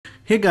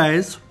Hey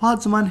guys,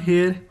 Fahed Zaman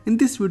here. In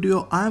this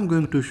video, I am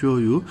going to show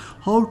you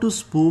how to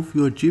spoof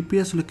your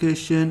GPS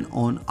location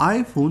on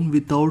iPhone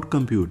without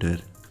computer.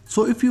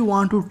 So if you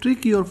want to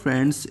trick your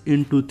friends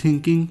into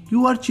thinking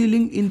you are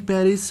chilling in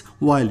Paris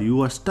while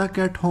you are stuck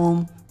at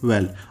home,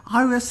 well,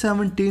 iOS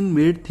 17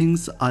 made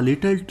things a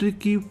little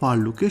tricky for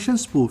location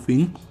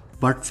spoofing,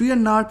 but fear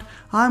not,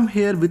 I am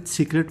here with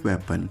secret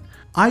weapon.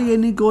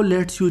 iAnyGo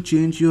lets you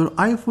change your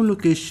iPhone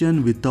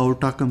location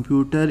without a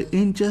computer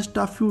in just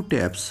a few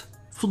taps.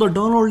 So the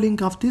download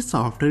link of this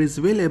software is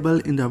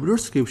available in the video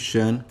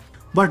description.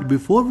 But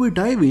before we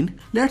dive in,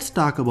 let's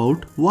talk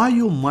about why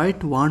you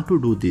might want to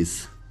do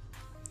this.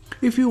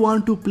 If you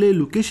want to play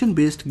location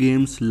based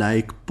games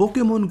like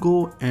Pokemon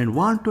Go and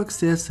want to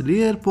access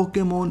rare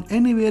Pokemon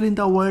anywhere in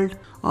the world,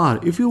 or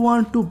if you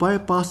want to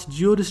bypass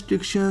geo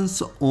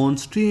restrictions on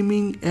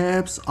streaming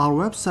apps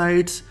or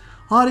websites,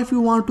 or if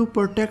you want to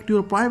protect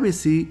your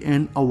privacy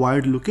and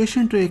avoid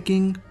location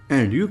tracking,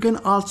 and you can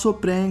also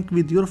prank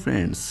with your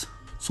friends.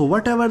 So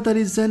whatever the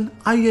reason,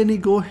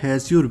 iAnyGo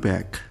has your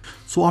back.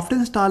 So after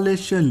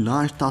installation,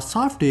 launch the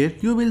software,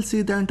 you will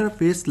see the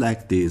interface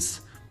like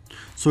this.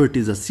 So it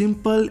is a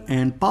simple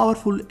and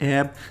powerful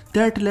app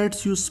that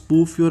lets you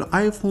spoof your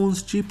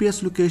iPhone's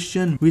GPS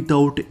location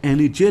without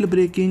any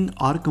jailbreaking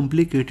or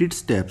complicated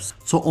steps.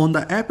 So on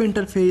the app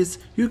interface,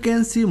 you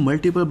can see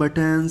multiple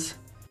buttons.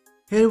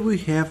 Here we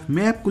have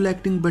map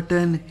collecting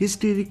button,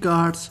 history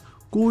records,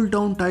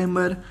 cooldown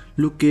timer,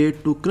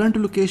 locate to current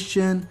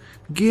location,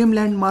 game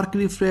landmark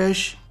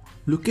refresh,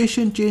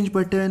 location change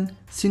button,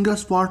 single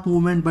spot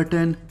movement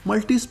button,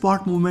 multi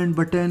spot movement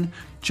button,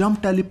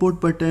 jump teleport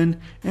button,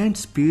 and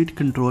speed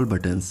control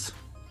buttons.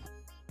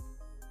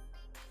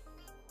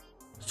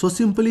 So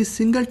simply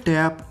single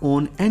tap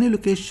on any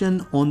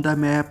location on the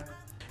map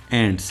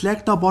and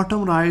select the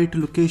bottom right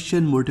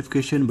location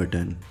modification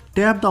button.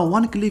 Tap the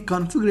one-click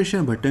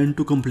configuration button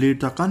to complete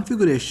the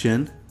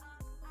configuration.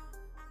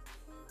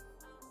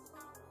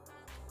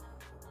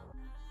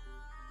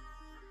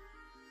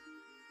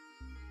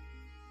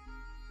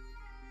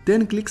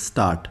 Then click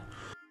Start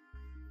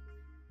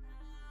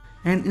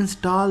and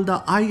install the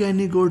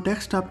iAnyGo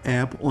desktop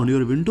app on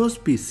your Windows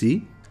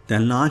PC.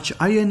 Then launch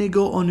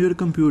iAnyGo on your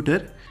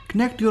computer,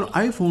 connect your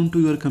iPhone to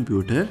your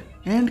computer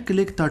and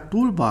click the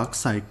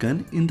toolbox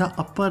icon in the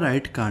upper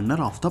right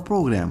corner of the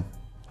program.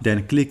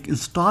 Then click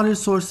Install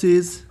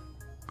Resources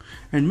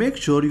and make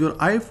sure your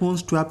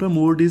iPhone's traveler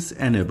mode is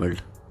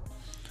enabled.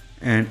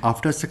 And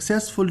after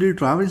successfully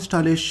driver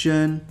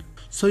installation,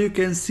 so you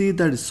can see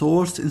the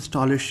resource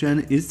installation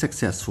is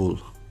successful.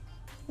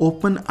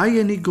 Open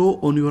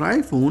iAnyGo on your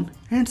iPhone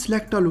and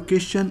select a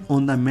location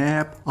on the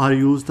map or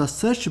use the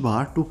search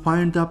bar to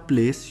find the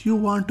place you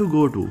want to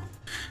go to.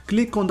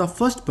 Click on the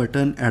first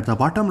button at the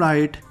bottom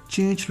right,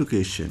 Change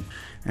Location,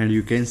 and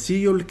you can see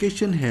your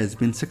location has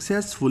been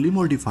successfully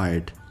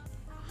modified.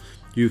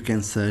 You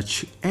can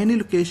search any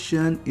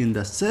location in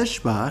the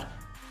search bar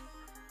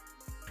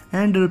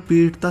and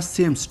repeat the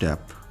same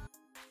step.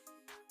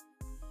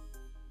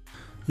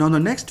 Now the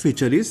next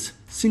feature is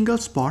single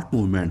spot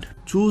movement.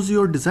 Choose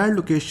your desired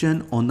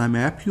location on the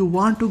map you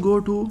want to go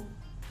to,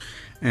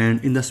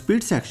 and in the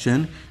speed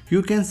section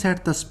you can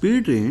set the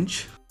speed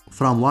range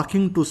from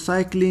walking to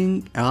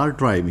cycling or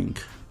driving.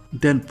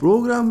 Then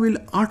program will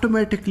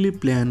automatically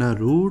plan a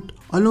route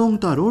along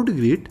the road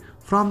grid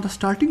from the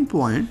starting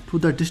point to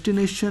the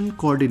destination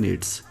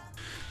coordinates.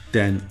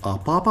 Then a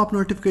pop-up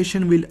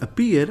notification will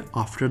appear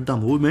after the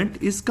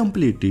movement is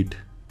completed.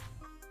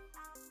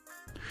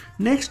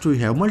 Next we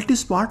have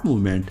multi-spot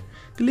movement.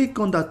 Click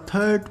on the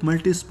third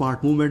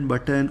multi-spot movement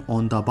button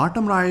on the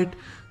bottom right.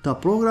 The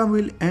program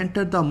will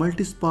enter the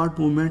multi-spot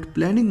movement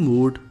planning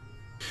mode.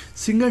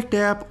 Single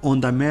tap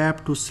on the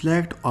map to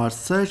select or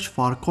search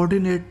for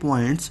coordinate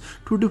points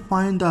to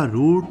define the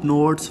route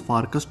nodes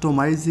for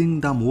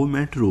customizing the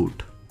movement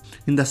route.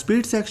 In the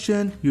speed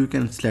section, you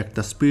can select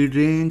the speed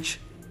range.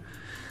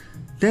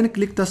 Then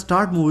click the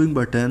Start Moving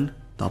button.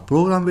 The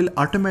program will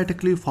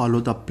automatically follow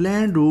the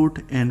planned route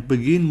and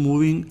begin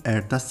moving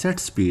at the set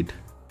speed.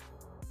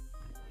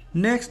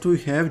 Next we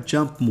have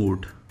Jump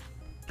Mode.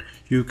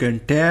 You can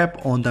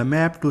tap on the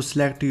map to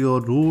select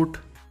your route.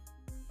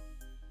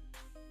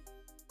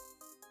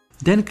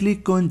 Then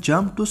click on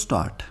Jump to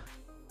start.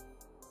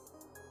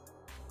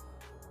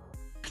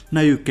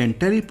 Now you can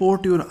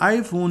teleport your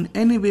iPhone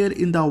anywhere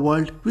in the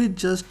world with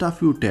just a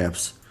few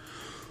taps.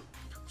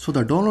 So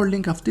the download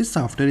link of this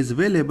software is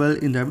available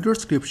in the video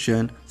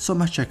description, so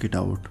must check it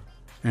out.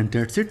 And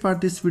that's it for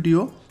this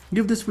video.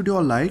 Give this video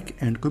a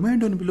like and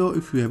comment down below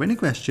if you have any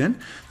question.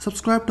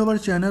 Subscribe to our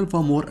channel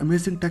for more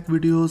amazing tech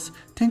videos.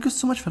 Thank you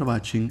so much for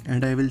watching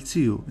and I will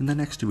see you in the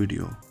next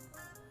video.